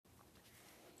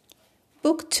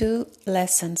Book 2,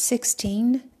 Lesson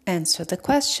 16, Answer the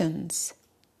Questions.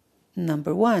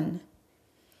 Number 1.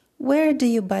 Where do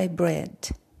you buy bread?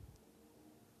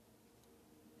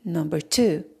 Number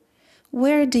 2.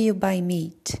 Where do you buy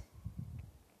meat?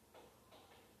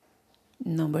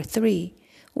 Number 3.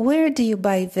 Where do you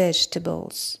buy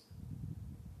vegetables?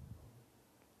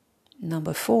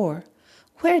 Number 4.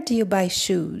 Where do you buy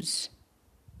shoes?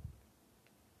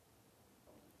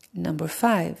 Number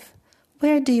 5.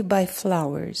 Where do you buy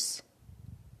flowers?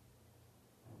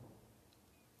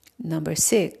 Number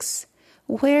 6.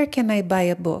 Where can I buy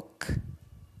a book?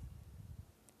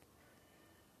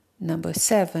 Number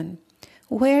 7.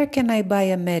 Where can I buy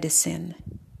a medicine?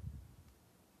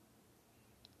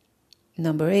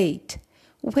 Number 8.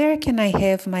 Where can I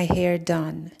have my hair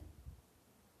done?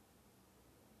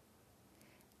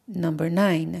 Number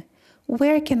 9.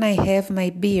 Where can I have my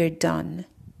beard done?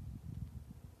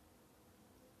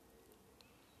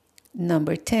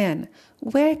 Number 10.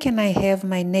 Where can I have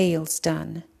my nails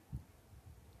done?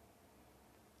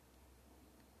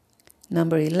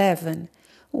 Number 11.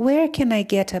 Where can I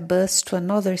get a bus to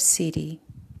another city?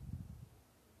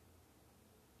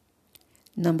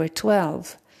 Number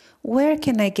 12. Where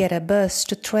can I get a bus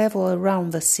to travel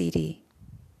around the city?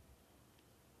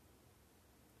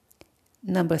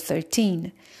 Number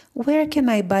 13. Where can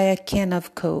I buy a can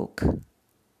of Coke?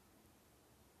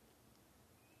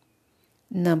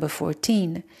 Number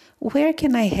 14. Where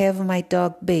can I have my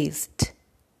dog bathed?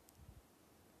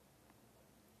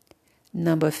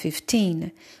 Number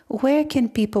 15. Where can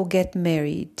people get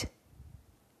married?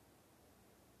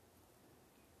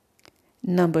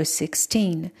 Number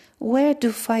 16. Where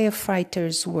do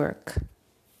firefighters work?